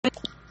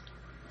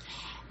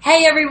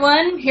Hey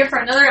everyone, here for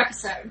another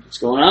episode. What's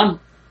going on?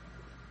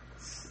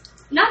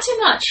 Not too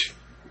much.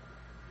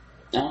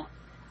 No?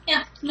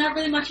 Yeah, not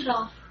really much at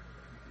all.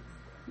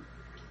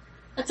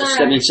 That's That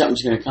alright. means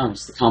something's going to come.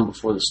 It's the calm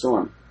before the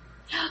storm.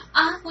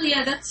 Well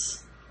yeah,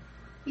 that's...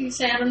 You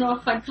say, I don't know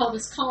if I'd call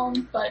this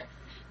calm, but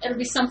it'll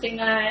be something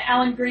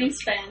Alan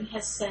Greenspan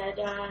has said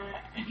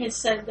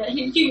that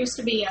he used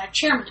to be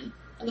chairman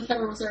of the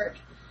Federal Reserve,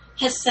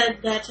 has said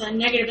that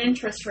negative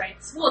interest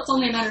rates, well, it's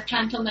only a matter of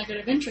time till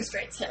negative interest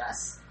rates hit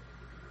us.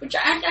 Which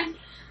I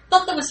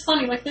thought that was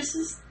funny. Like, this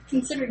is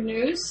considered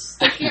news.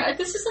 Like, yeah,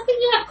 this is something,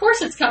 yeah, of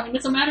course it's coming.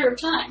 It's a matter of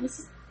time.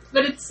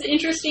 But it's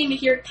interesting to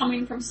hear it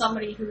coming from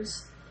somebody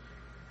who's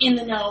in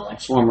the know.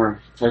 Like, Former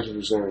Federal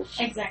Reserve.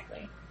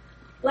 exactly.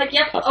 Like,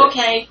 yep, Puppet.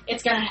 okay,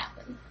 it's gonna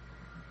happen.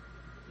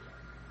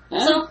 Huh?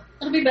 So,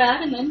 it'll be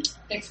bad, and then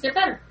things get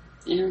better.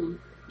 Yeah.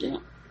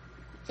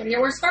 It's gonna get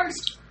worse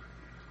first.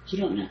 You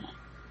don't know.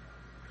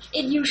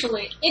 It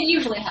usually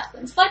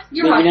happens. But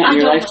you're Maybe right, not I in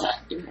your don't know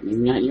lifetime. that. Yeah, maybe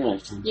not in your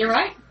lifetime. You're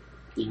right.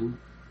 You know?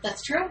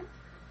 That's true.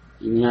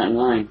 Maybe not in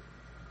mine.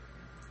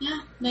 Yeah,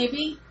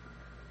 maybe.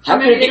 How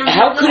Maybe could they it don't be,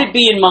 how even could know. it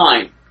be in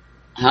mine?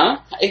 Huh?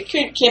 It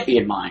can't be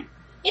in mine.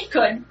 It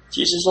could.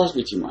 Jesus loves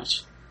me too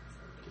much.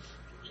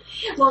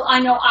 Well, I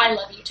know I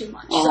love you too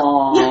much. So.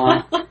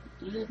 Aww. I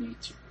love you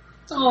too.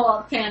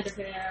 Oh, Panda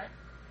Bear.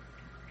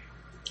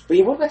 But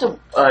yeah, what about the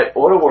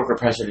auto worker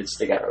presidents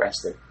that got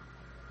arrested?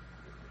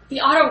 The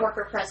auto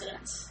worker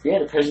presidents. Yeah,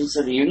 the presidents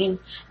of the union,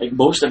 like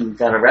most of them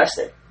got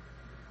arrested.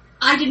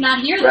 I did not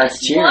hear That's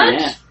this. cheering,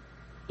 What?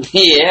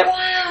 yeah. Yep.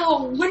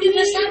 Wow. When did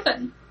this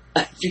happen?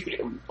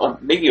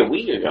 Maybe a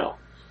week ago.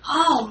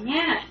 Oh,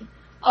 man.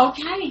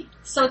 Okay.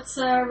 So it's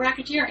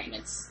racketeering.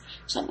 It's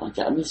Something like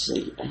that. Let me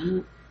see.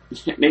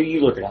 Maybe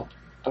you look it up.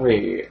 Oh,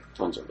 yeah.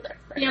 Phone's over there.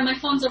 Right? yeah. My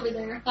phone's over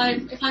there.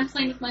 If I'm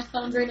playing with my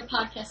phone during the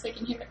podcast, they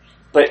can hear it.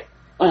 But,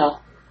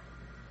 well,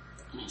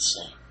 let's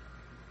see.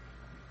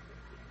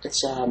 It's,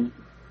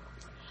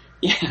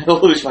 yeah, all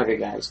those fucking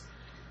guys.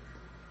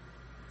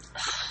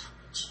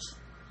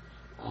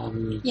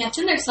 Yeah, it's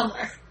in there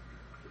somewhere.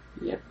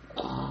 Yep.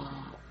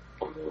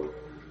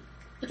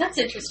 But that's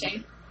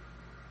interesting.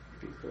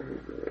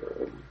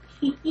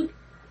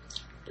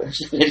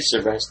 It's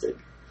arrested.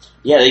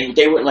 Yeah,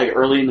 they went like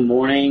early in the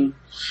morning.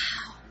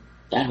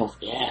 That whole,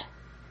 yeah.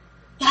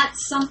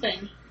 That's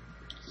something.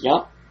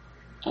 Yup.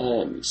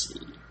 Let me see.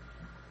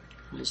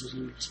 Why is it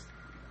here?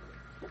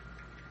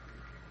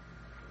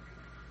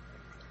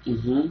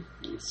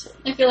 Let's see.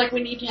 I feel like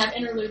we need to have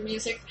interlude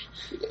music.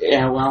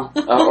 Yeah, well,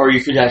 or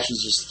you could actually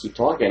just keep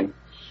talking.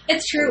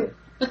 It's true.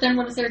 But then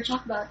what is there to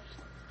talk about?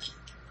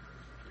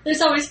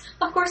 There's always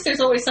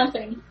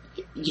something.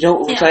 You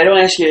know, if Yeah. I don't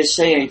ask you to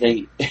say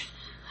anything,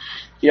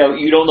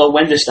 you don't know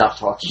when to stop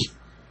talking.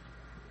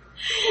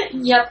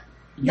 Yep.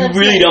 You That's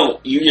really it.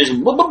 don't. You just.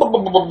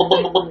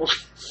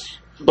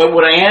 But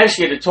when I ask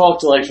you to talk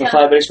to for Yeah.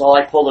 5 minutes while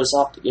I pull this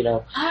up,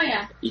 Oh,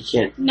 yeah. you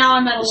can't. Now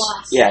I'm at a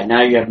loss. Yeah,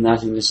 now you have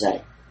nothing to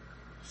say.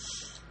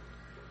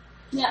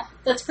 Yeah,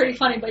 that's pretty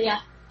funny, but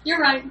yeah. You're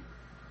right.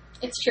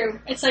 It's true.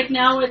 It's like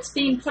now it's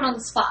being put on the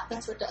spot.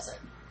 That's what does it.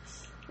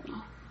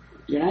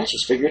 You're not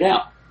just figure it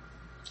out.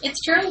 It's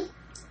true.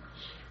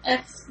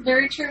 It's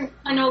very true.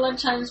 I know a lot of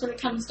times when it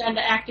comes down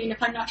to acting,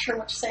 if I'm not sure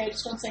what to say, I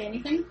just don't say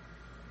anything.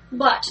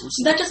 But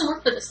that doesn't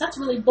work for this. That's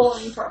really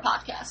boring for a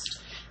podcast.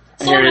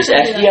 So Here I'm it is. not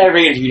gonna do that. FBI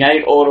raid of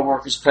United Auto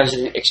Workers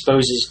president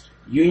exposes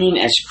union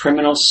as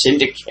criminal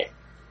syndicate.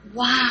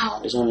 Wow.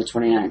 It was on the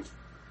 29th.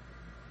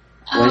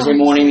 Oh, Wednesday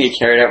morning, they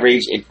carried out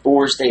raids in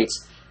 4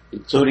 states,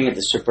 including at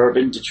the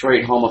suburban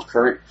Detroit home of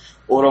current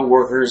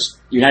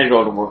United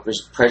Auto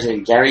Workers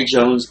President Gary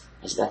Jones,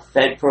 as the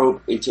Fed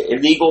probe into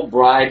illegal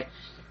bribe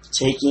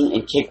taking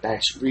and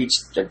kickbacks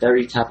reached the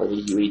very top of the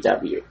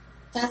UAW.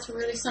 That's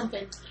really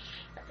something.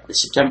 The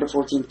September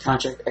 14th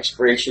contract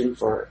expiration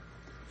for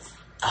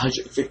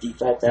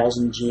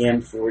 155,000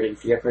 GM, Ford, and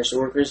Fiat Chrysler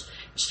workers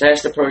is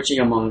fast approaching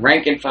among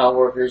rank-and-file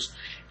workers.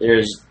 There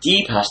is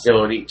deep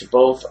hostility to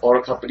both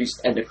auto companies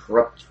and the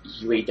corrupt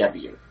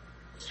UAW.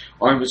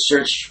 Armed with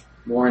search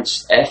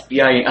warrants,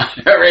 FBI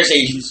and IRS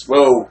agents.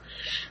 Whoa,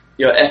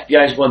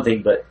 FBI is one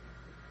thing, but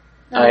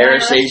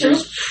IRS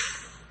agents.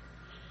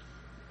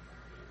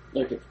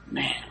 Look at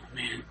man.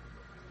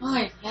 Oh,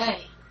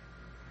 hey.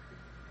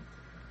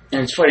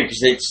 And it's funny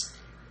because it's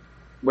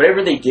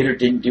whatever they did or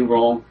didn't do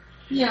wrong.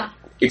 Yeah.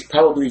 It's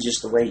probably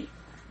just the way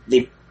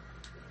they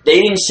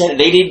didn't set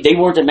it. They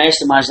weren't the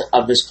masterminds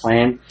of this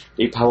plan.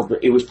 It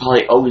was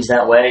probably always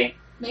that way.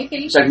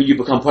 Maybe. It's like when you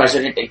become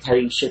president, they tell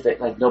you shit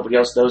that like nobody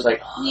else knows.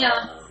 Like,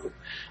 Yeah.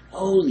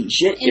 holy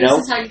shit, And this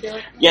is how you do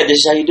it. Yeah, this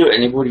is how you do it.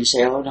 And then what do you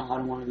say? Oh no, I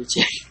don't want to be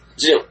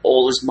taken.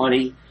 All this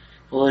money,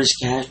 all this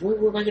cash. Where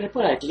am I going to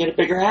put it? I have to get a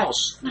bigger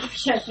house.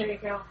 Yeah, there you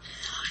go. You know,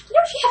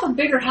 if you have a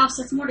bigger house,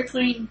 that's more to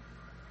clean.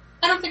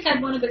 I don't think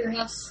I'd want a bigger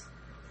house.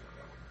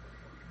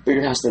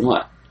 Bigger house than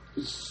what?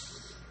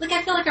 Like,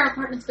 I feel like our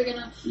apartment's big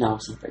enough. No,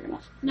 it's not big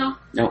enough. No?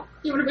 No.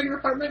 You want a bigger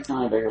apartment?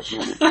 Not a bigger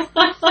apartment.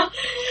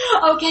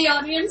 Okay,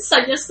 audience,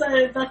 I guess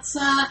that's,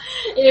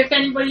 if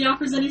anybody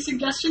offers any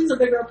suggestions, a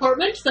bigger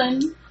apartment,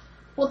 then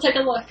We'll take a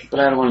look. But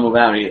I don't want to move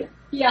out either.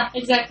 Yeah,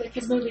 exactly,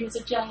 because moving is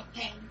a giant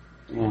pain.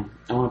 Yeah,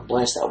 I want to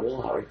blast that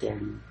wall out right there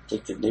and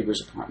take the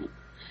neighbor's apartment.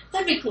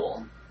 That'd be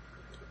cool.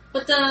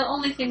 But the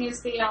only thing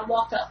is the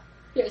walk up.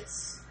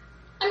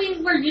 I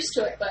mean, we're used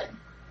to it, but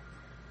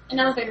an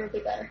elevator would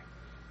be better.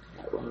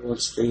 Yeah, well,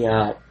 once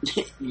the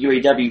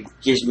UAW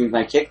gives me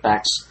my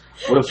kickbacks,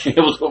 we'll be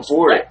able to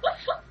afford it.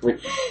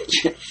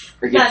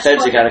 Forget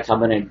feds that got to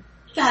come in and...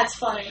 That's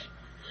funny.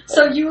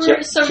 So you were...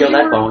 Kill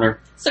that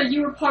boner. So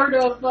you were part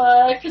of...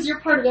 Because you're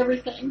part of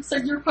everything. So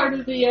you're part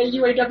of the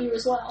UAW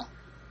as well.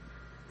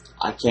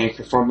 I can't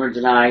confirm or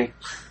deny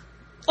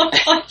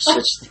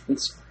such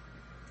things.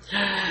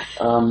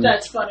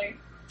 That's funny.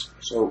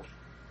 So,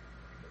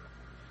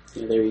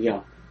 yeah, there you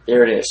go.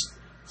 There it is.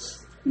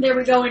 There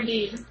we go,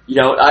 indeed.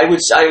 You know, I would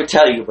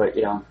tell you, but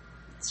you know,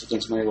 it's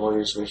against my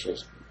lawyer's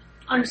wishes.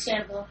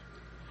 Understandable.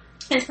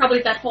 It's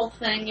probably that whole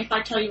thing. If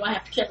I tell you, I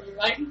have to kill you,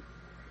 right?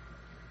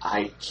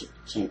 I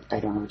can't. I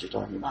don't know what you're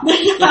talking about.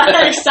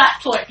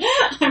 Exactly.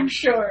 I'm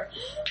sure.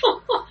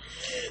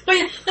 But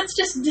yeah, that's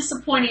just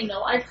disappointing,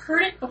 though. I've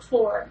heard it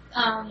before,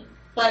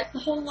 but the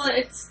whole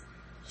it's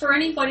for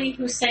anybody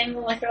who's saying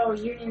like, "Oh,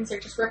 unions are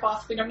just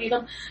rip-offs. We don't need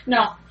them."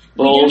 No.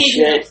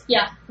 Bullshit.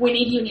 We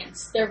need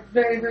unions. They're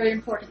very, very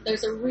important.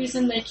 There's a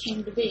reason they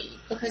came to be.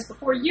 Because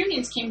before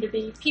unions came to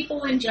be,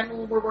 people in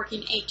general were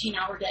working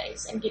 18-hour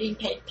days and getting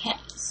paid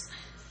pennies.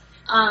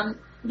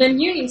 Then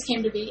unions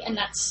came to be, and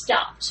that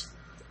stopped.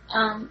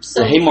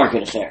 So the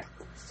Haymarket Affair.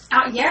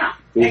 Yeah,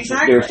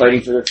 exactly. They were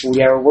fighting for the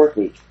 40-hour work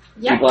week.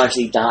 Yep. People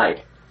actually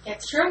died.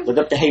 That's true. Look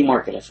up the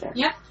Haymarket Affair.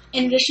 Yep.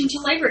 In addition to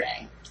Labor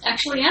Day.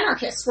 Actually,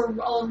 anarchists were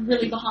all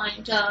really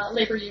behind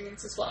labor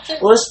unions as well, too.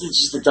 Well, this is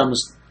just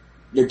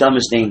the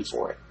dumbest name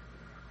for it.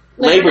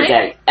 Labor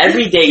Day.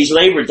 Every day is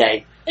Labor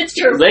Day. It's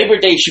true. Labor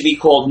Day should be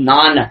called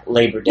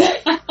non-Labor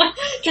Day.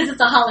 Because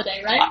it's a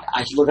holiday, right?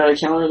 I should look at the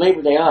calendar,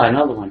 Labor Day. Oh,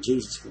 another one.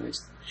 Jesus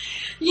Christ.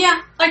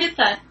 Yeah, I get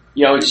that.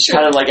 You know, it's just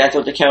kind of like I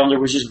thought the calendar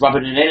was just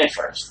rubbing it in at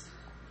first.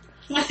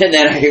 And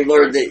then I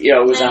learned that, you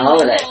know, it was a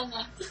holiday.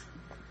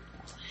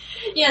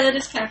 Yeah, that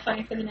is kind of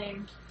funny for the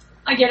name.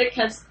 I get it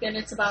because, again,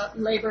 it's about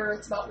labor,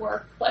 it's about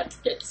work, but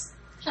it's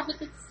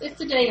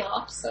a day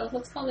off, so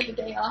let's call it a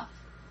day off.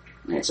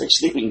 It's like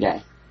sleeping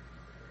day.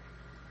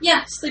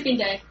 Yeah, sleeping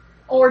day.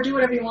 Or do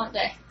whatever you want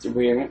day.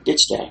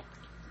 Ditch day.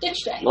 Ditch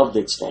day. Love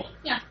ditch day.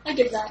 Yeah, I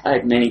dig that. I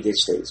had many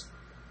ditch days.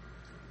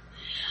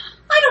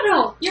 I don't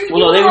know.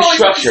 No, they were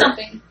structured.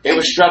 They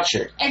were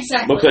structured.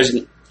 Exactly. Because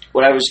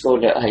when I was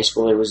going to high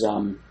school, it was,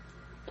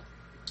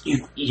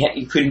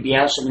 you couldn't be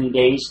out so many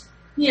days.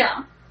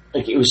 Yeah.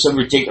 Like, it was some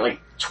ridiculous,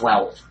 like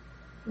 12.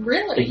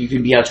 Really? Like, you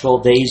could be out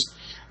 12 days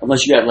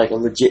unless you had, like, a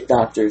legit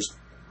doctor's,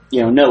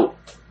 note,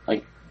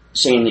 like,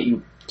 saying that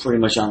you pretty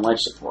much on life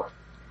support.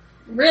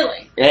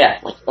 Really? Yeah.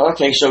 Like,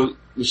 okay, so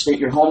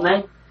you're home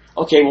then?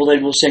 Okay, well,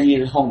 then we'll send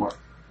you the homework.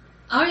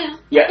 Oh, yeah.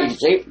 Yeah,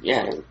 okay.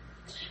 Yeah.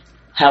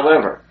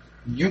 However,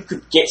 you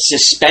could get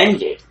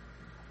suspended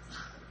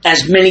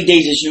as many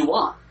days as you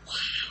want.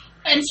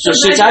 And so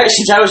since I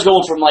was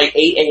going from, like,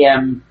 8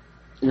 a.m.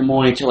 in the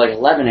morning to, like,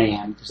 11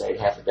 a.m., because I had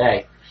half a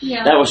day,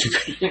 yeah.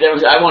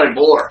 I wanted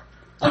more.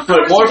 I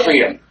wanted more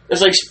freedom.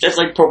 That's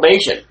like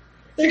probation.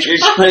 You're you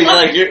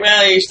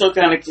still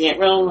kind of can't.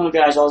 Well, no,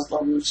 guys,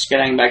 I'm just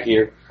getting back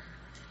here.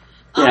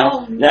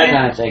 That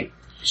kind of thing.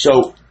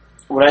 So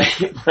what I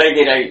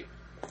did,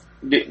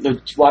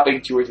 the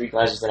whopping 2 or 3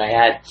 classes that I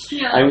had,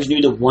 yeah. I always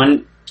knew the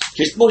one,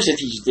 because most of the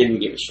teachers didn't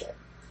give a shit.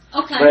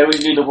 Okay. But I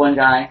always knew the one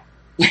guy,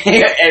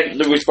 and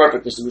it was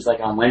perfect because it was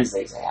like on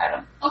Wednesdays I had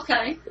him.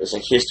 Okay. It was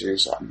like history or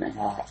something, and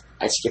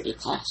I'd skip his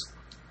class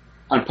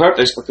on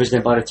purpose because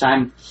then by the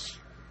time,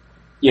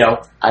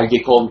 I'd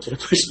get called into the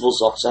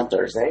principal's office on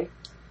Thursday.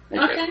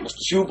 Like, okay. Mr.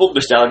 Schubel,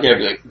 Mr.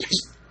 Alexander,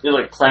 you're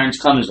like Clarence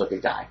Cummins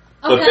looking guy,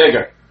 but okay.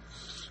 bigger.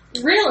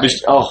 Really?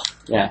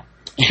 Yeah.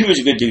 He was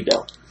a good dude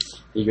though.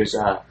 He goes,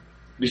 Mr.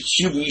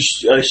 Schubel,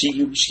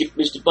 you skipped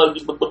Mr.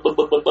 Bugs,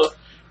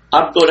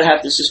 I'm going to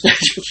have to suspend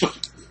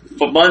you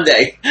for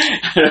Monday.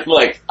 And I'm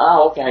like,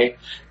 oh, okay.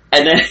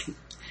 And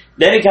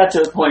then it got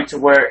to the point to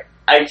where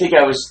I think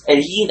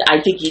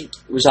I think he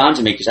was on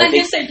to me because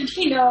did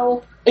he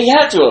know? He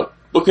had to have,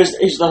 because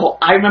it's the whole.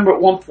 I remember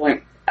at one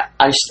point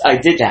I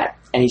did that,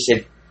 and he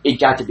said it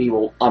got to be,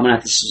 well, I'm gonna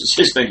have to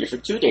suspend you for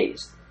 2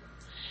 days.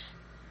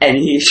 And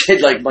he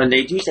said like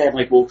Monday, Tuesday. I'm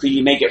like, well, could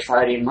you make it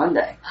Friday and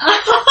Monday?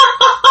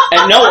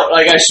 And no,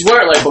 like I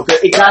swear, like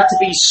because it got to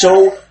be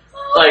so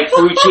like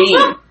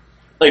routine.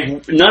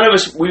 Like none of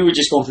us, we were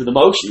just going through the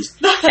motions.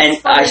 That's and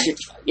funny. I said,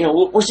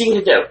 what's he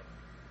gonna do?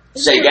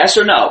 Say yes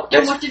or no.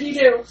 And what did he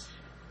do?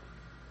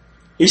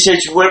 He said,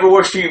 whatever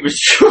works for you, but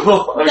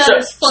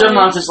some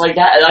nonsense like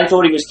that. And I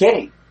thought he was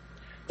kidding.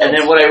 And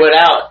then when I went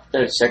out,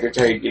 the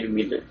secretary giving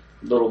me the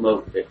little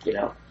note that,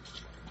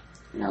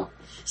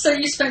 So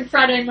you spent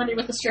Friday and Monday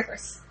with the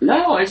strippers?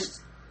 No, I just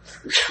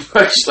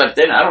slept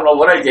in. I don't know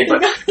what I did.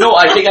 But no,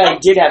 I think I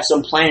did have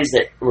some plans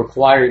that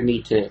required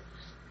me to.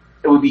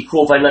 It would be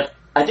cool if I left.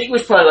 I think it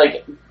was probably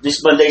like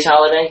this Monday's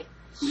holiday.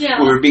 Yeah.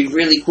 It would be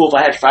really cool if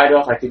I had Friday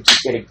off. I could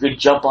just get a good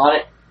jump on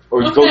it.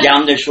 Or you go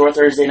down there shore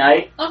Thursday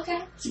night. Okay.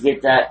 To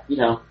get that,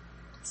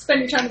 Spend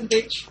your time at the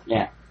beach.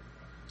 Yeah.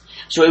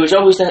 So it was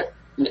always that.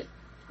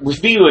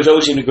 With me, it was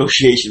always a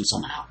negotiation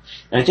somehow.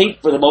 And I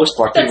think for the most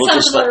part, people that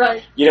sounds just about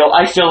right.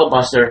 I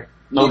filibuster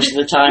most of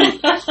the time.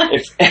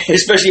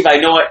 Especially if I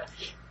know it,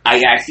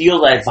 I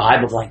feel that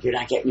vibe of like, you're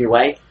not getting your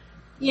way.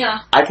 Yeah.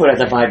 I put out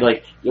that vibe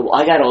like,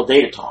 I got all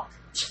day to talk.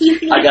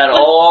 I got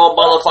all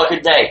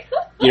motherfucking day.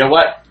 You know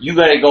what? You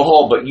gotta go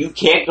home, but you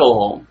can't go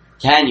home,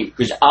 can you?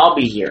 Because I'll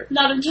be here.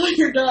 Not until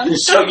you're done.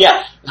 So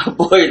yeah,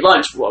 boy,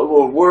 lunch. What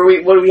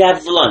do we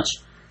have for lunch?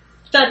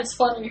 That is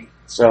funny.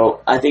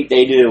 So I think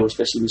they do,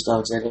 especially Miss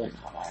Dogs. They're like,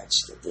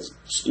 let's get this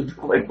stupid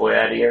white boy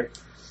out of here.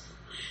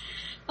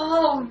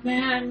 Oh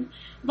man,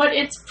 but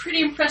it's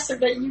pretty impressive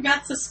that you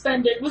got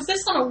suspended. Was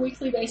this on a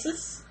weekly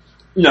basis?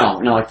 No,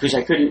 because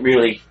I couldn't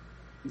really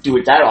do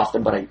it that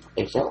often, but I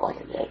felt like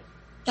I did.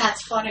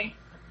 That's funny.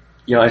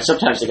 And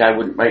sometimes the guy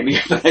wouldn't write me,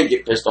 but I'd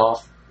get pissed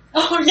off.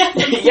 Oh yeah.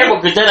 Yeah,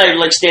 because then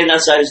I'd stand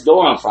outside his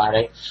door on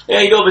Friday.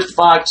 Hey, Mr.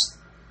 Fox.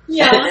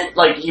 Yeah.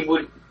 And he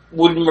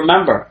wouldn't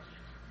remember.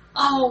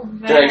 Oh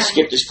man. That I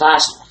skipped his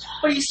class.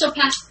 But you still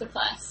passed the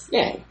class.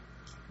 Yeah.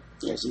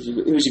 Yes, he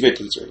was a good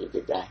teacher. He was a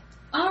good guy.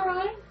 All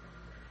right.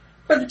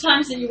 For the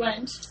times that you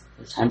went.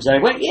 The times that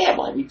I went, yeah.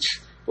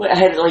 Well, I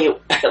had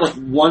like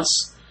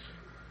once,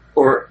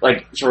 or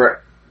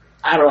for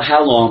I don't know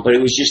how long, but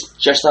it was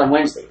just on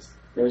Wednesdays.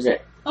 That was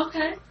it.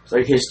 Okay. It's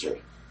like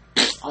history.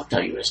 I'll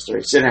tell you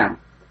history. Sit down.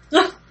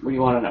 What do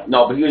you want to know?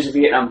 No, but he was a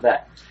Vietnam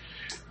vet.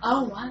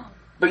 Oh wow.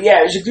 But yeah,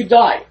 he was a good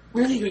guy.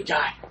 Really good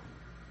guy.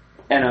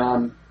 And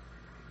I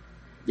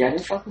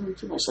didn't fuck with him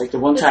too much. Like the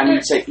one time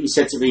he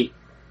said to me,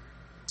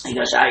 he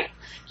goes,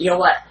 you know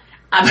what?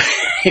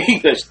 He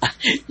goes,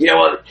 you know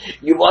what?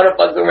 You want to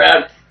fuck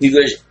around? He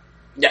goes,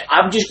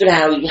 I'm just gonna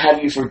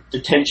have you for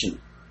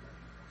detention.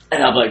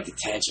 And I'm like,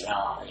 detention?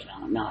 Oh,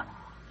 no.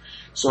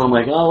 So I'm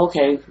like, oh,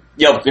 okay.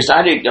 Because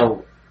I didn't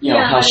know,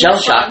 how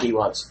shell-shocked he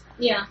was.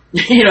 Yeah.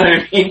 You know what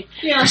I mean?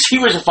 Yeah. Because he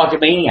was a fucking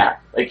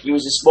maniac. Like, he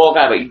was a small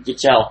guy, but you could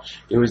tell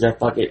there was that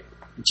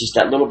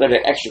little bit of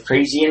extra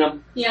crazy in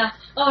him. Yeah.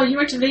 Oh, you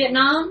went to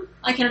Vietnam?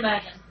 I can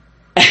imagine.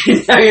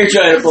 Now you're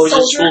trying to pose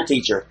a school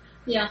teacher.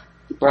 Yeah.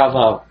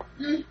 Bravo.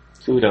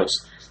 Kudos.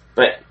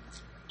 But,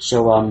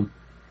 so,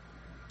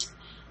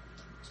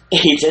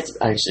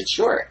 I said,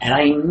 sure. And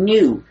I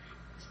knew,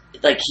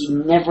 he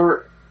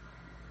never,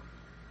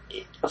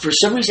 for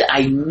some reason,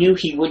 I knew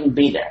he wouldn't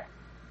be there.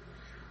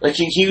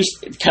 He was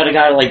the kind of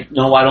guy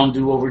no, I don't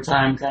do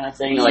overtime kind of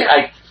thing.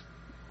 Yeah.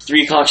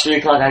 3 o'clock,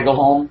 I go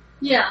home.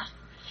 Yeah.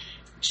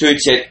 So he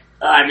said,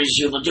 Mrs.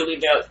 Schubel,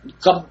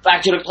 come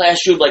back to the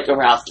classroom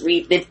around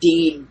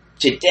 3:15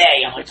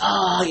 today. I'm like,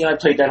 I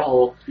played that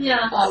whole,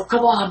 oh,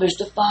 come on,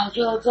 Mr. Fox,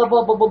 come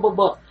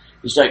on,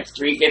 He's like,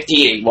 3:15, and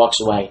he walks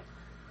away.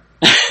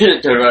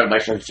 Turned around to my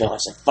friend Phil, I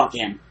said, fuck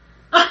him.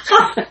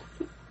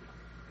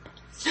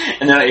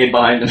 And then I ate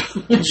behind him,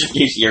 just in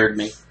case he heard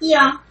me.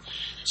 Yeah.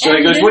 So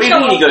he goes, what do you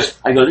mean? He goes,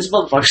 this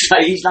motherfucker,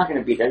 he's not going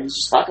to be there. He's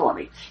just fucking with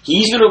me.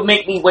 He's going to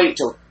make me wait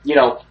till,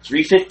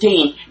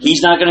 3:15.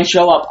 He's not going to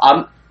show up.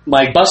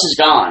 My bus is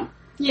gone.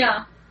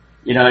 Yeah.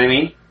 You know what I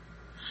mean?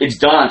 It's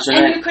gone. So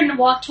and you couldn't have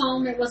walked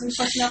home? It wasn't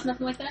close enough,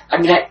 nothing like that? Okay.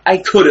 I mean, I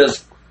could have.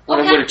 I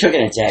would have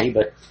taken it, Daddy,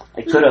 but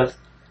I could have.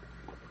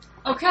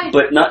 Okay.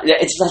 But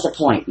it's not the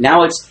point.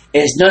 Now it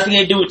has nothing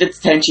to do with the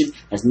detention.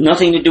 It has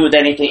nothing to do with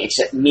anything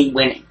except me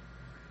winning.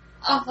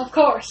 Oh, of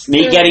course.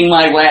 Me getting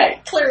my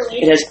way.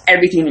 Clearly. It has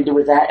everything to do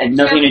with that and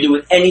nothing to do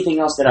with anything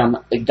else that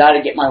I got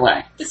to get my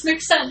way. This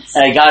makes sense.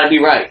 And I got to be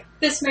right.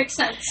 This makes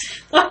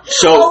sense.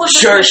 So,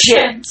 sure as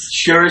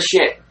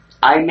shit,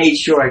 I made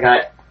sure I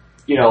got,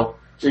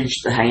 things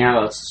to hang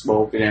out,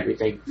 smoke and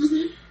everything.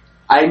 Mm-hmm.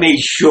 I made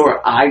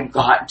sure I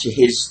got to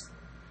his,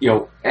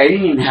 I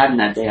didn't even have him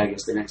that day, I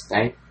guess, the next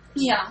day.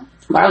 Yeah.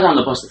 But I was on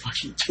the bus at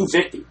fucking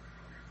 2:50.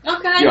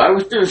 Okay. I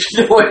was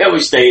the way I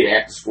was staying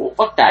after school.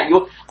 Fuck that.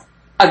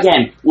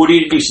 Again, what do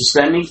you do?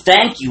 Suspend me?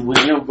 Thank you. We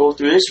go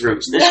through this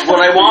route. This is what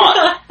I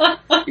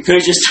want. You could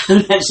have just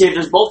done that and saved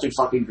us both in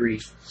fucking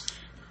grief.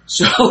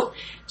 So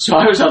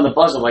I was on the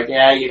bus. I'm like,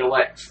 yeah, you know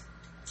what?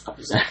 Up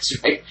his ass,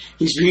 right?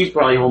 He's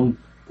probably home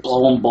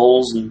blowing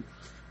bowls and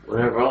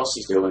whatever else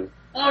he's doing.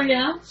 Oh,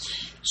 yeah?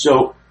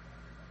 So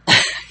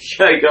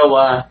I go,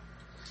 I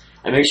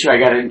make sure I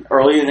got in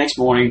early the next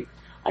morning.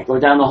 I go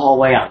down the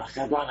hallway out.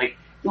 I'm like,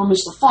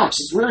 Mr. Fox,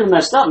 it's really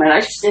messed up, man. I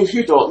should stay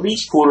here till at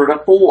least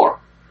 3:45.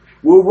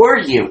 Where were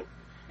you?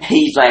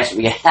 He's laughing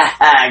at me. Ha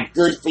ha,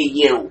 good for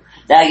you.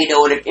 Now you know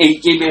what he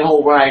gave me a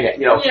whole ride,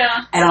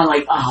 Yeah. And I'm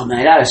like, oh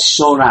man, that is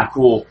so not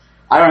cool.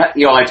 I don't,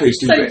 I play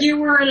stupid. So you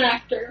were an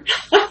actor.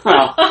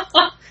 Well,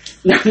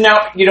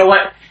 now, you know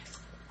what?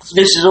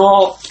 This is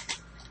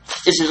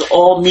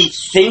all me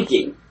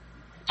thinking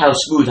how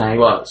smooth I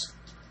was.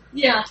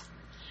 Yeah.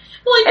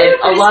 Well, you're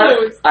pretty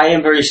smooth. I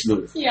am very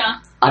smooth. Yeah.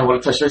 I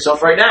want to touch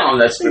myself right now on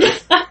that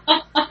smooth.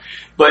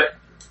 But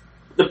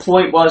the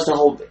point was a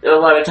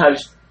lot of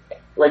times,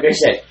 like I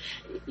said,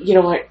 you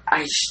know what?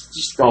 I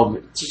just go,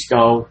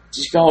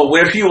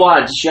 whatever you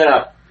want, just shut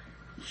up.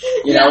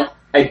 You know,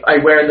 I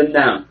wear them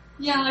down.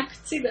 Yeah, I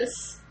could see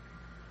this.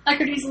 I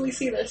could easily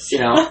see this. You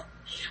know?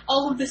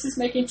 All of this is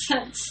making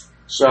sense.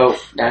 So,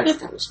 that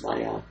was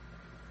my,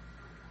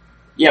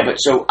 yeah, but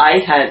so I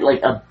had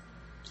like I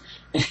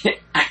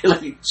had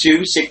like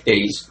 2 sick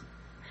days.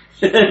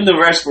 And the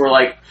rest were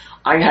like,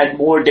 I had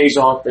more days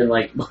off than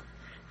like...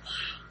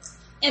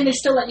 And they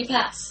still let you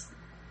pass.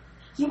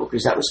 Yeah,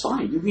 because that was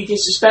fine. You can get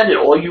suspended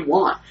all you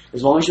want.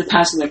 As long as you're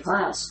passing the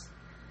class,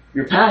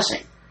 you're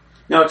passing.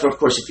 Now, of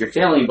course, if you're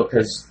failing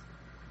because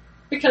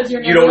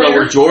you're you don't know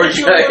where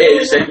Georgia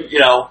is and, you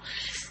know,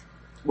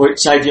 what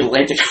side of the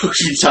Atlantic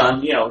Ocean's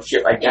on, you know,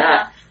 shit like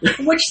that.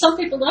 Which some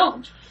people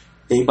don't.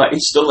 They might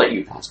still let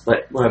you pass.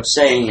 But what I'm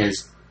saying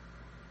is,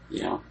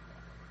 you know,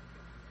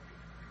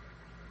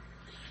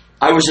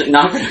 I was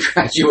not going to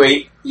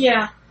graduate.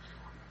 Yeah.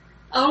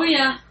 Oh,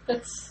 yeah.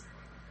 That's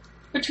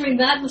between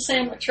that and the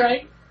sandwich,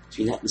 right?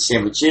 Between that and the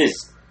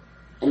sandwiches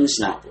and the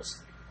Snapples.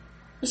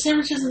 The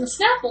sandwiches and the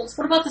Snapples?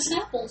 What about the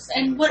Snapples?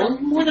 And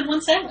what? More than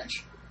one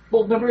sandwich?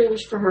 Well, remember it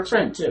was for her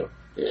friend, too.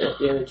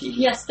 The other teacher.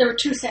 Yes, there were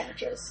 2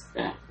 sandwiches.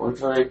 Yeah, one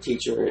for the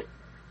teacher that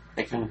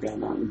I kind of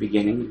found out in the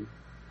beginning.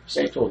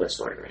 So I told that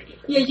story already.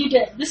 Yeah, you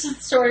did. This is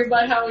the story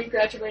about how he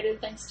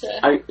graduated thanks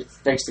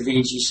to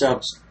V&G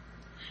subs.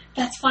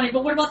 That's funny,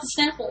 but what about the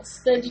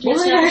Snapples? Did you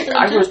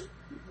Well,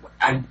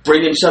 I'd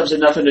bring them subs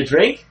and nothing to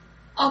drink.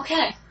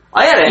 Okay.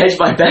 I had to hedge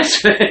my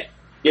bets,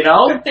 you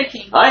know? Good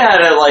thinking. I had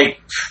to, like...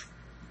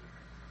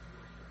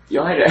 You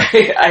know, I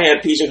had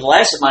a piece of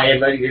glass in my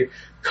head ready to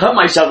cut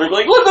myself and be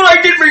like, look what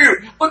I did for you!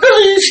 Because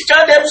of these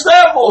goddamn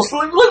Snapples!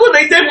 Look what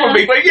they did for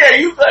me! But yeah,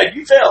 you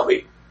failed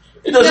me.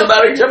 It doesn't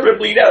matter, because I'm going to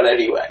bleed out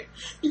anyway.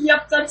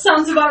 Yep, that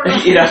sounds about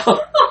right. You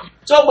know?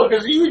 It's all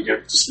because of you and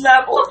your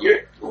Snapple,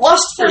 your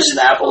lust for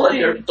Snapple and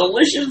your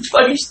delicious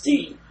iced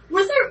tea.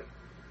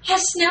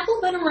 Has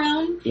Snapple been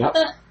around? Yep.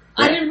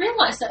 I didn't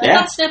realize that. Yeah. I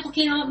thought Snapple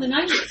came out in the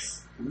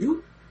 90s.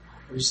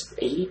 It was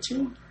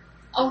 82?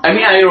 Okay. I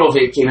mean, I don't know if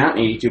it came out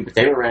in 82, but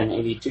they were around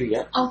 82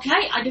 yet.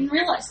 Okay, I didn't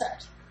realize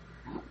that.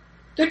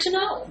 Good to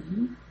know.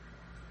 Mm-hmm.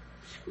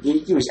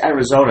 It was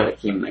Arizona that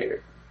came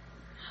later.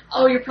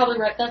 Oh, you're probably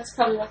right. That's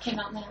probably what came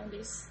out in the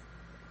 90s.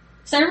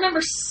 So I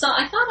remember,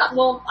 I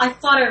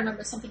thought I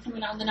remember something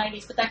coming out in the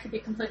 90s, but that could be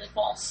completely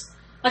false.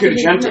 Could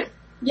have dreamt it.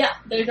 Yeah,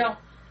 there you go.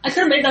 I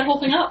could have made that whole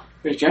thing up.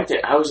 Could have dreamt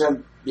it. I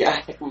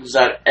think it was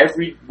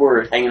every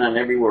word, hanging on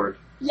every word.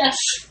 Yes.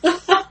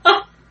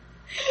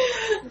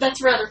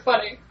 That's rather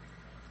funny.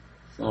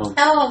 So.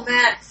 Oh,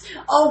 man.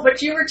 Oh,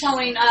 but you were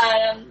telling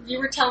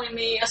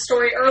me a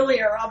story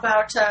earlier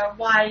about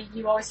why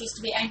you always used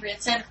to be angry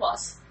at Santa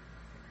Claus.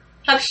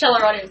 How to tell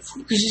our audience?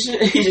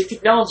 Because he's a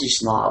technology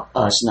snob.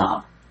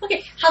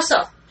 Okay, how so?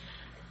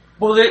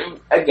 Well,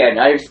 again,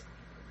 it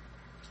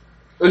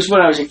was when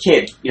I was a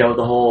kid, you know,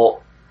 the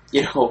whole,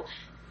 you know,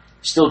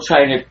 still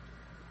trying to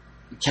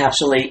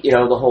encapsulate, you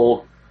know, the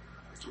whole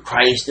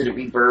Christ and the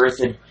rebirth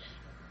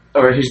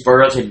or his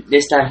birth and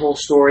that whole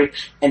story.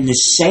 And the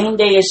same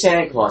day as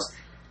Santa Claus,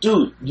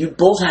 dude, you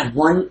both had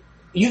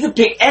you could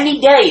pick any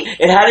day.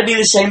 It had to be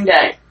the same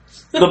day.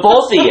 The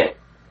both of you.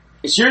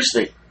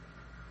 Seriously.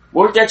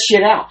 Work that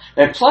shit out.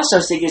 And plus, I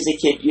was thinking as a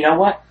kid, you know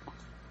what?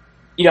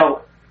 You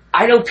know,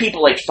 I know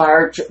people like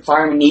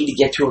firemen need to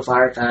get to a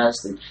fire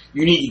fast, and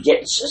you need to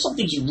get some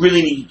things you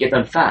really need to get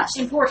done fast.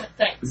 Important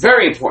things.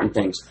 Very important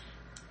things.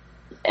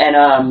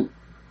 And,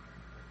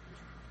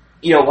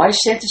 you know, why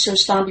is Santa so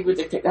snobby with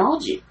the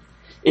technology?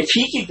 If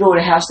he could go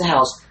to house,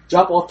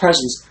 drop off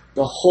presents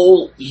the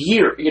whole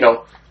year, you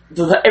know,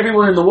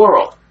 everyone in the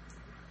world,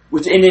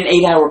 within an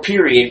 8-hour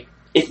period,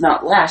 if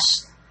not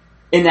less,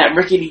 in that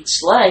rickety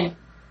sleigh,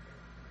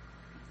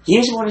 he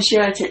doesn't want to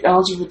share that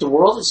technology with the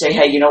world and say,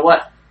 hey, you know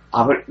what?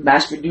 I'm going to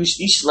mass produce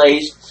these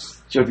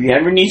sleighs, so if you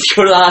ever need to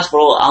go to the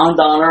hospital, on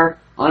Donner,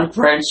 on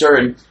Prancer,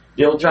 and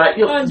they'll drive,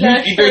 you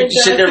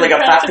sit there like a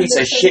fat piece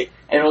of shit,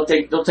 and they'll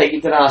take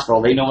you to the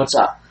hospital. They know what's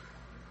up.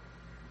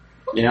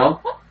 You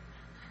know?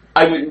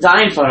 I would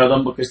die in front of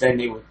them because then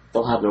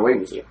they'll have their way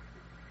with you.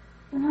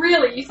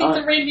 Really? You think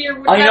the reindeer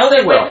would I know have they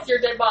their way will. with your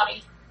dead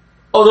body?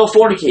 Oh, they'll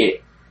fornicate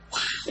it.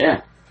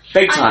 Yeah.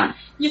 Big time.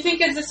 You think,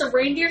 is this a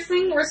reindeer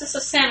thing, or is this a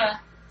Santa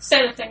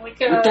thing? Like,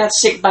 with that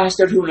sick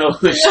bastard, who knows?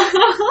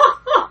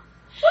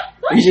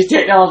 He's a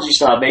technology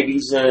snob. Maybe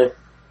he's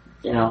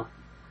you know,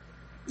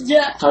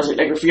 closet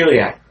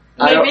necrophiliac.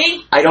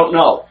 Maybe. I don't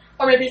know.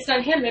 Or maybe it's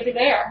not him. Maybe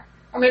they are.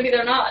 Or maybe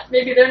they're not.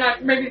 Maybe they're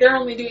not. Maybe they're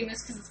only doing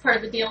this because it's part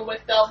of the deal with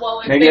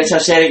maybe that's how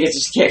Santa gets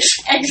his kicks.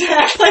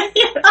 Exactly.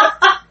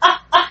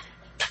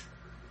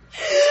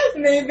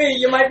 Maybe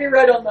you might be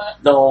right on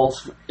that. The whole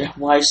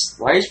why is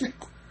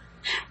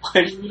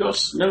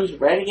Rudolph's nose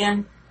red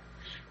again?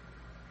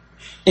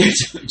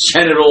 It's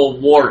genital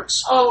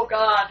warts. Oh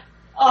God.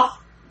 Oh.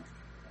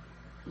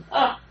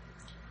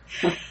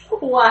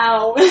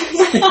 Wow.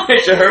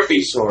 It's a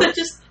herpes sore.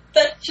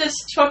 That just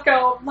took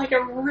a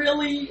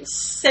really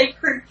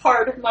sacred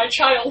part of my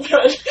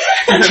childhood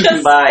and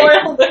just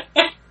spoiled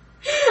it.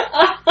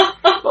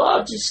 Well,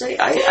 I'll just say,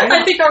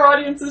 I think our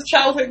audience's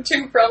childhood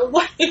too,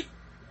 probably.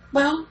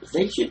 Well,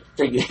 they should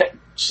think that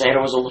Santa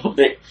was a little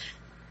bit,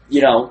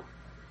 you know,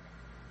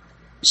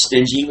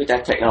 stingy with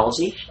that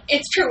technology.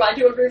 It's true. I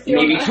do agree with you.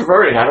 Maybe on that.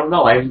 perverted. I don't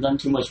know. I haven't done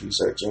too much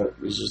research. It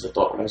was just a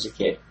thought when I was a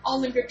kid.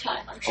 All in good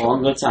time, I'm sure. All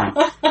in good time.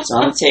 It's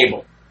on the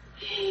table.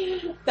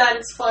 That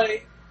is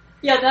funny.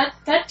 Yeah,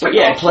 that took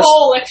yeah, a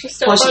whole extra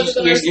step. Plus, Plus,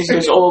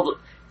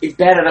 it's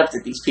bad enough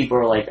that these people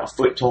are like a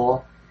foot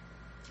tall.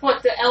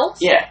 What, the elves?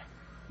 Yeah.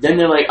 Then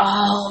they're like,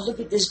 oh, look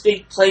at this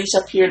big place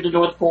up here at the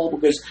North Pole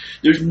because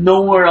there's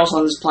nowhere else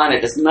on this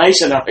planet that's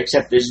nice enough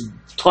except this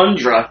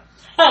tundra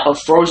of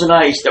frozen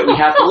ice that we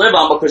have to live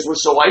on because we're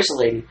so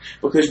isolated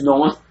because no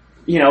one,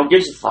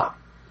 gives a fuck.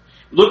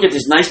 Look at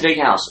this nice big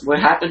house. What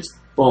happens?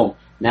 Boom.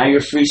 Now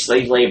you're free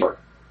slave labor.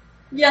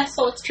 Yes,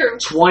 so it's true.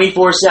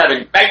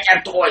 24/7. Make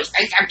them toys.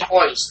 Make them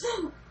toys.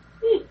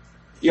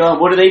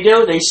 What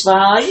do? They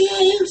smile. Yeah,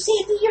 you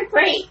Santa, you're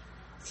great.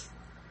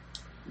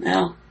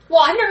 Now.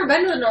 Well, I've never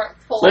been to the North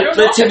Pole.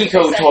 Let Timmy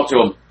Code talk to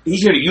him.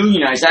 He's going to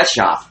unionize that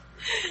shop.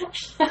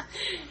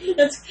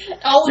 It's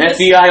all The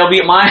FBI will be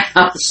at my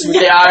house.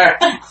 The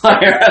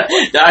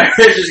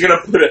IRS is going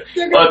to put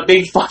a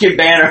big fucking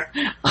banner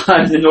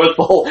on the North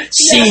Pole.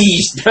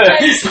 Seized by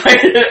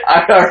the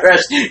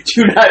IRS.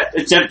 Do not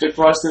attempt to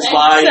cross this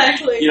line.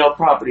 Exactly.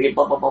 Property,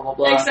 blah, blah, blah, blah,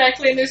 blah.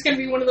 Exactly, and there's going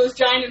to be one of those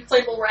giant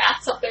inflatable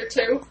rats up there,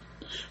 too.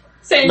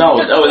 Saying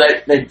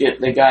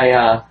The guy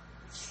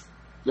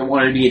that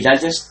wanted to be a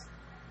dentist.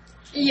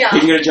 Yeah.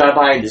 He's going to drive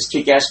by in this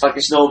kick-ass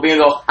fucking snowmobile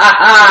and go,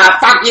 ha-ha,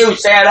 fuck you,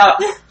 Santa.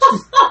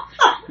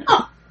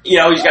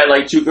 He's got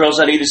like two girls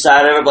on either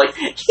side of him, like,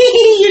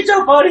 you're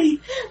so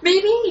funny.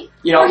 Maybe.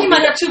 Or he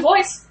might have two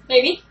boys.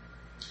 Maybe.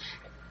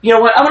 You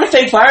know what? I'm going to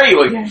fake fire you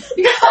again.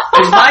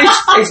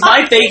 It's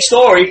my fake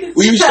story.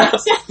 Will you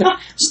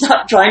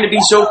stop trying to be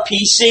so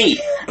PC?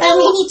 I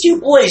need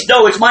two boys.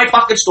 No, it's my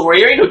fucking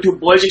story. There ain't no two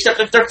boys except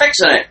if they're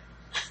fixing it.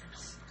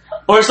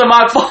 Or it's the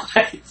Mach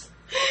 5.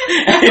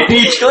 And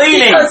he's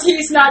cleaning. Because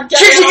he's not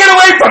getting Chicks, get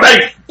away from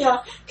me!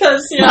 Yeah,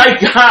 because, My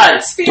God.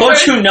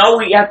 Don't you know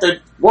we have to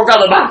work on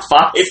the Mach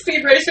 5?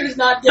 Speed Racer's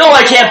not getting No,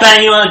 I can't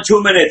bang you in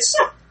 2 minutes.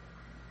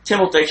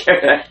 Tim will take care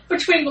of that.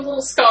 Between the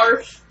little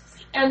scarf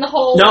and the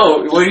whole...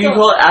 No, what do you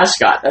call it?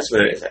 Ascot. That's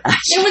what it is.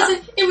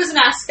 It was an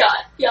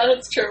ascot. Yeah,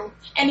 that's true.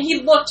 And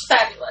he looked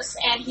fabulous.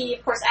 And he,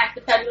 of course,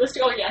 acted fabulous too.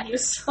 Oh, yeah, he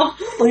was so...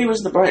 Well, he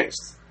wasn't the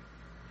brightest.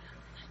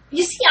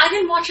 You see, I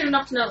didn't watch it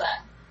enough to know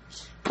that.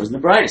 Wasn't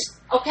the brightest.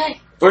 Okay.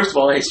 First of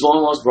all, his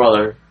long-lost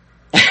brother,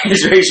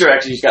 his racer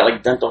actually, he's got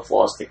like dental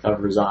floss to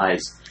cover his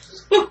eyes.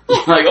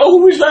 Like, oh,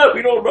 who's that?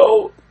 We don't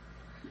know.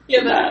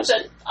 Yeah,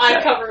 that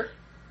eye cover.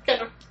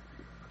 Kind of.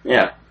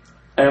 Yeah.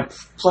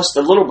 Plus,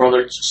 the little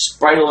brother,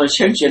 Spritle and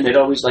Chim Chim, they'd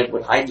always like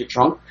would hide your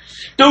trunk.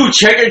 Dude,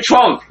 check your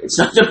trunk. It's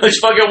not that much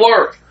fucking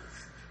work.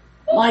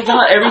 My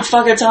God, every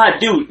fucking time.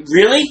 Dude,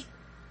 really?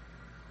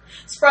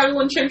 Spritle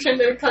and Chim Chim,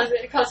 they would cause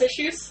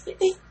issues?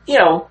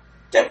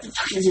 That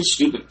fucking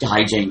stupid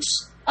hijinks.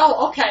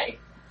 Oh, okay.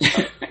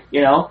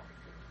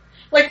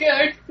 Like,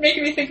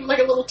 making me think of like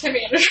a little Timmy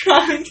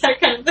animatronic, that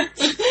kind of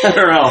thing. I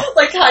don't know.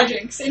 Like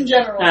hijinks in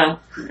general. Well,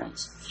 who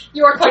knows?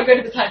 You are quite good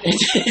at the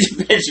hijinks. It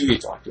depends who you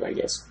talk to, I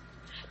guess.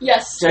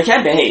 Yes. So I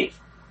can behave.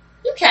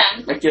 You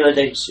can. Like the other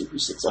day,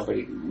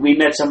 we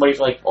met somebody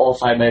for like all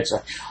 5 minutes.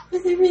 Like, oh,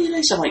 they're really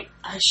nice. I'm like,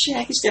 oh, shit,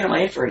 I can stand on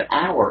my head for an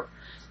hour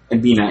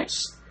and be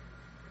nice.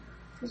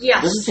 Yes.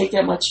 It doesn't take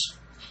that much.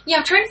 Yeah,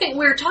 I'm trying to think.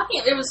 We were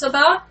talking, it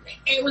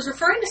was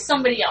referring to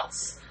somebody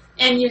else.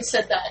 And you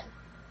said that.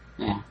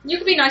 Yeah. You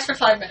could be nice for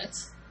 5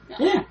 minutes.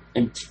 Yeah.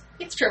 And,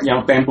 it's true.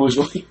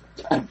 Bamboozle.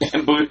 I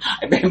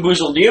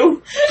bamboozled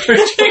you for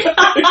 2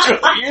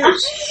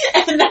 years.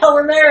 And now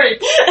we're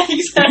married.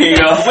 Exactly. There you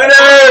go.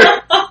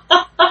 Winner!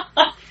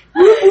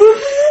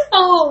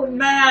 Oh,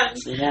 man.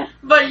 Yeah.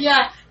 But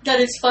yeah,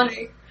 that is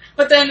funny.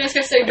 But then I was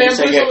going to say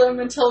bamboozle him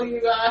until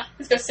you, I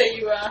was going to say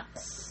you,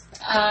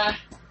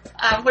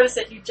 what is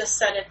it? You just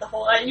said it,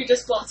 you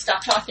just won't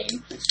stop talking.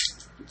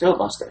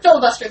 Filibuster.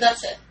 Filibuster,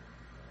 that's it.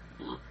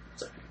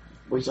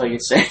 Wait till I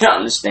get say it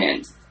on the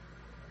stand.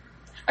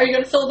 Are you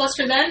going to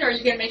filibuster then, or are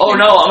you going to make Oh,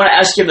 no, I'm going to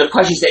ask him the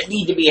questions that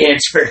need to be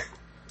answered.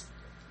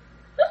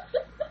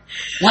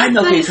 Why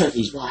milk and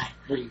cookies? Why?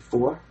 What are you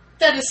for?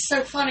 That is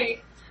so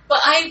funny. But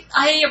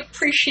I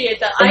appreciate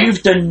that. And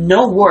you've done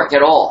no work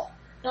at all.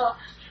 No.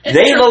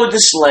 They load the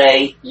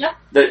sleigh. Yep.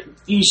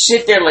 You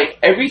sit there like,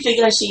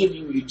 everything I see of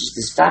you, you're just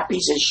this fat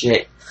piece of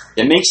shit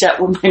that makes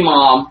out with my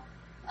mom.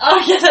 Oh,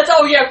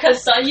 yeah,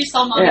 because you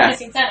saw Mom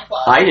kissing Santa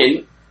Claus. I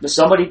didn't, but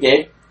somebody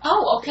did.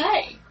 Oh,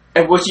 okay.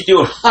 And what's he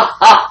doing? Ha,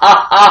 ha,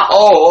 ha, ha,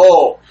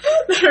 oh.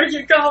 There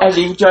you go. As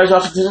he drives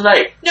off into the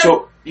night. No.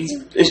 So,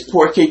 this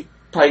poor kid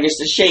probably gets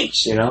the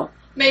shakes,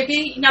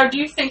 Maybe. Now, do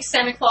you think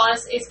Santa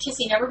Claus is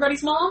kissing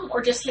everybody's mom,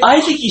 or just his I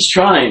mom? think he's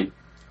trying.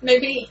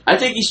 Maybe. I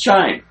think he's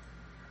trying.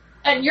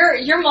 And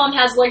your mom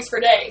has legs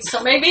for days,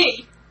 so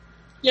maybe.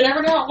 You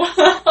never know.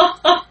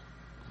 I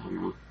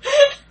don't know.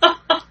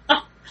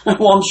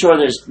 Well, I'm sure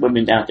there's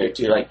women out there,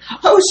 too, like,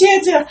 oh,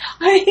 Santa,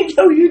 I didn't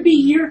know you'd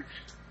be here.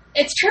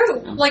 It's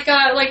true. No. Like,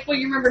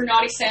 you remember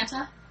Naughty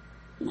Santa?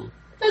 No.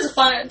 That was a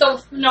fun, though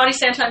Naughty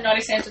Santa and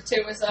Naughty Santa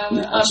 2 was,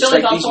 It's just Billy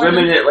like Bob these Thornton.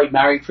 women that, like,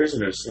 marry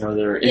prisoners,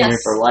 they're in there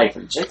for life.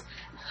 And it's like,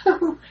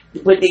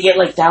 But they get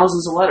like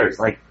thousands of letters.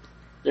 Like,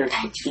 they're,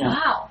 you know.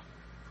 Wow.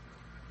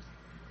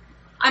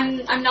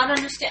 I'm not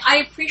understand. I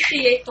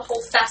appreciate the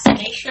whole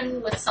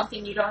fascination with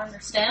something you don't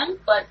understand,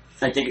 but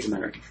I think it's a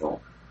matter of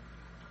control.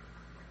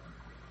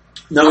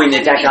 Knowing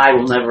that guy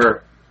will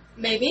never,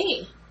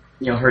 maybe,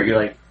 hurt you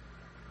like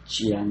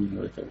cheat on you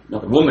with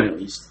another woman at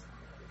least.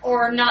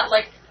 Or not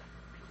like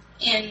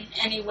in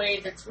any way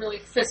that's really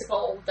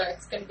physical.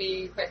 That's going to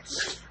be. But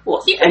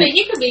Well, he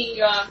could be.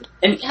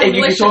 And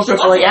you can talk to her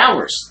for like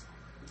hours.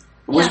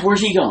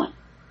 Where's he going?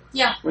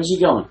 Yeah. Where's he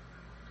going?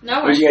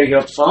 No. Where's he got to get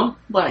off the phone?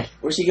 Why?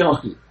 Where's he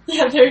going?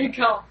 Yeah, there you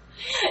go.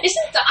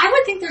 I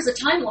would think there's a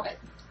time limit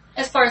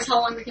as far as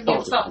how long they can be on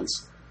the phone.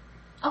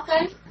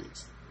 Okay.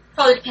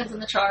 Probably depends on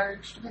the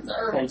charge.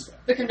 Depends.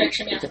 The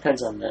conviction, yeah. It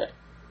depends on the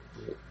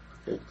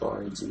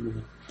guards and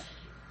the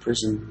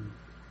prison.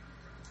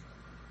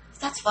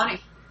 That's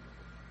funny.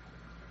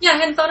 Yeah, I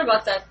hadn't thought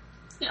about that.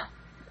 Yeah.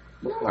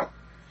 What part?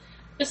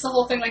 Just the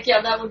whole thing, like,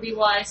 that would be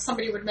why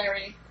somebody would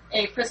marry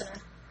a prisoner.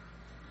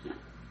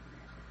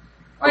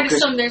 Or I'd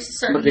assume there's a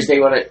certain... Because they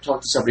want to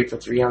talk to somebody for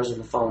 3 hours on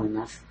the phone and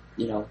not,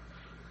 you're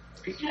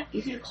going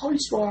to call me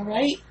tomorrow,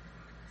 right?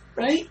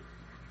 Right?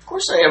 Of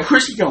course I am.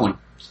 Where's he going?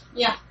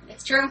 Yeah,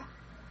 it's true.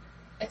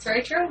 It's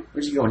very true.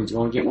 Where's he going? He's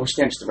going to get more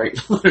stamps to write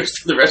letters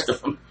to the rest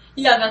of them.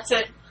 Yeah, that's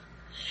it.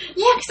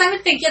 Yeah, because I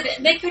would think,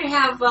 they could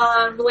have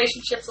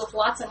relationships with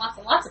lots and lots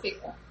and lots of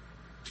people.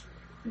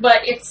 But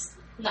it's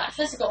not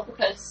physical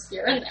because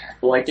you're in there.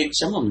 Well, I think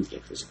some of them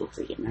get physical if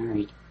they get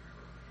married.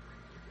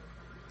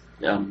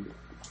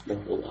 The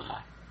whole,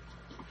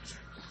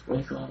 what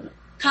do you call it?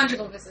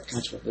 Conjugal visits.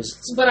 Conjugal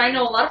visits. But I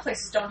know a lot of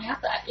places don't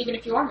have that, even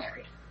if you are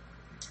married.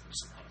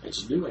 Some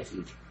places do, I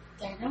think.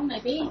 There you go,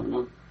 maybe. I don't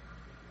know.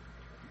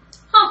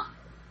 Huh.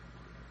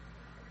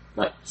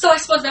 But. So I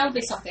suppose that would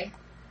be something.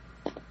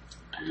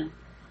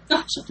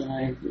 Something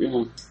I,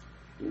 don't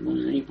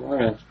want any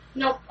part of.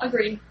 Nope,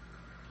 agreed.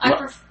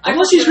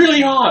 Unless he's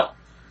really hot.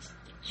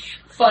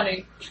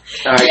 Funny.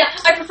 All right. Yeah,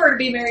 I prefer to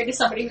be married to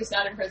somebody who's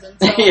not in prison.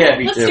 So yeah,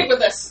 me let's too. stick with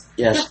this.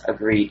 Yes,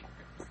 agreed.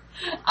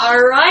 All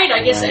right.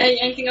 I guess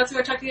anything else you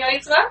want to talk to the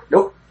audience about?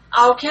 Nope.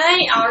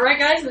 Okay. All right,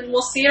 guys. Then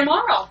we'll see you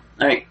tomorrow. All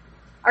right.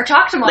 Or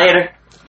talk tomorrow. Later.